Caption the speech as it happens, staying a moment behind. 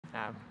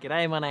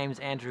G'day, my name's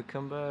Andrew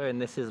Kumbo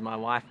and this is my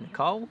wife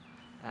Nicole.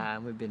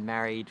 We've been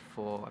married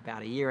for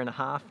about a year and a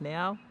half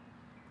now.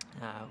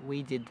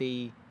 We did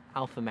the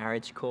Alpha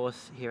Marriage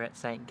course here at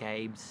St.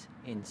 Gabe's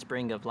in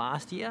spring of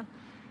last year.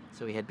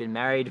 So we had been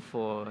married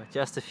for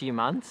just a few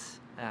months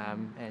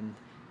and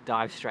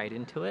dived straight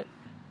into it.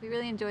 We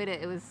really enjoyed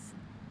it. It was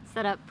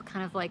set up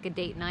kind of like a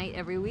date night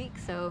every week,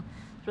 so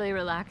it's really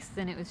relaxed,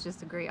 and it was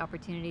just a great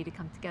opportunity to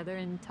come together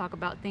and talk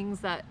about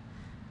things that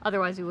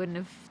otherwise we wouldn't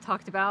have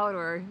talked about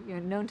or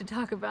known to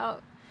talk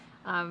about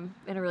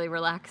in a really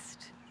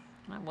relaxed,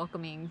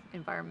 welcoming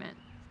environment.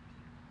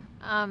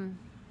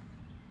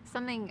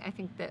 Something I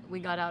think that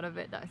we got out of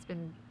it that's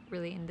been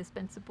really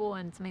indispensable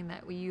and something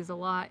that we use a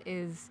lot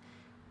is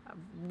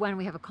when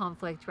we have a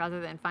conflict,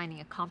 rather than finding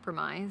a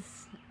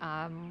compromise.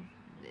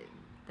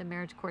 The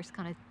marriage course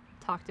kind of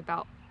talked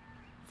about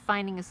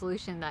finding a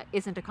solution that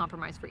isn't a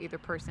compromise for either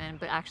person,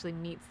 but actually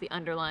meets the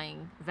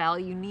underlying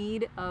value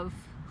need of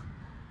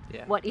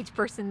what each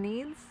person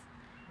needs.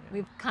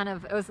 We've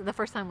it was the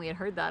first time we had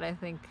heard that, I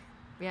think.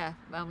 We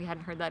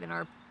hadn't heard that in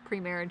our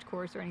pre-marriage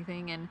course or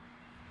anything, and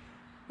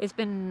it's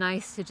been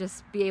nice to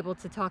just be able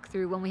to talk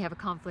through, when we have a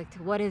conflict,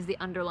 what is the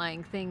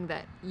underlying thing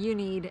that you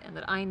need and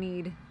that I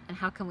need, and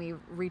how can we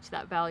reach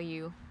that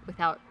value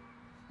without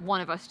one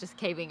of us just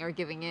caving or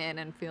giving in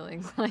and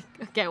feeling like,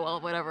 okay,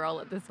 well, whatever, I'll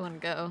let this one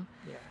go.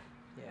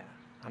 Yeah,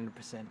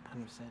 100%.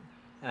 And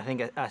I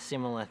think a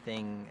similar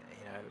thing,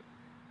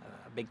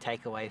 a big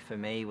takeaway for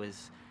me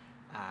was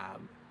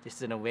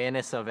just an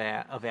awareness of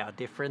our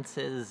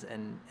differences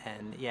and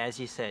as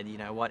you said,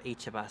 what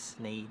each of us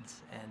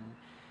needs, and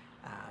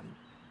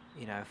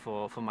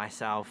for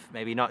myself,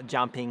 maybe not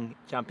jumping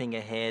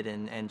ahead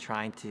and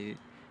trying to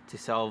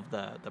solve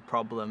the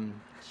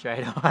problem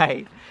straight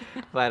away,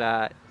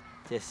 but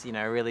just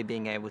really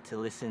being able to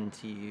listen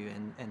to you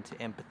and to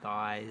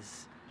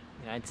empathize.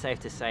 It's safe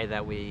to say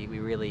that we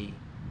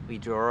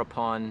draw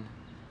upon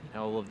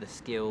all of the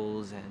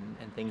skills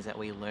and things that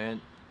we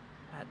learnt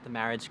at the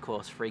marriage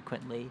course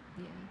frequently.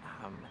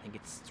 I think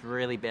it's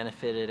really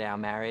benefited our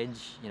marriage.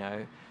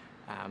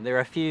 There are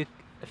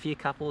a few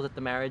couples at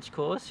the marriage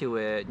course who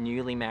were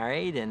newly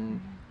married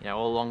and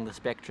all along the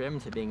spectrum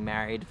to being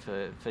married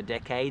for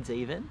decades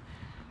even.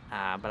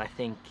 But I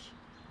think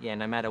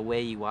no matter where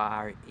you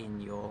are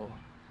in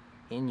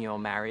your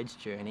marriage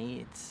journey,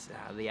 it's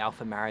the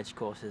Alpha Marriage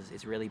course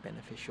is really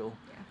beneficial.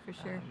 Yeah, for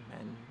sure.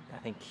 And I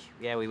think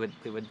we would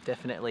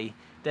definitely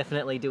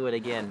do it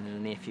again in the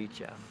near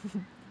future.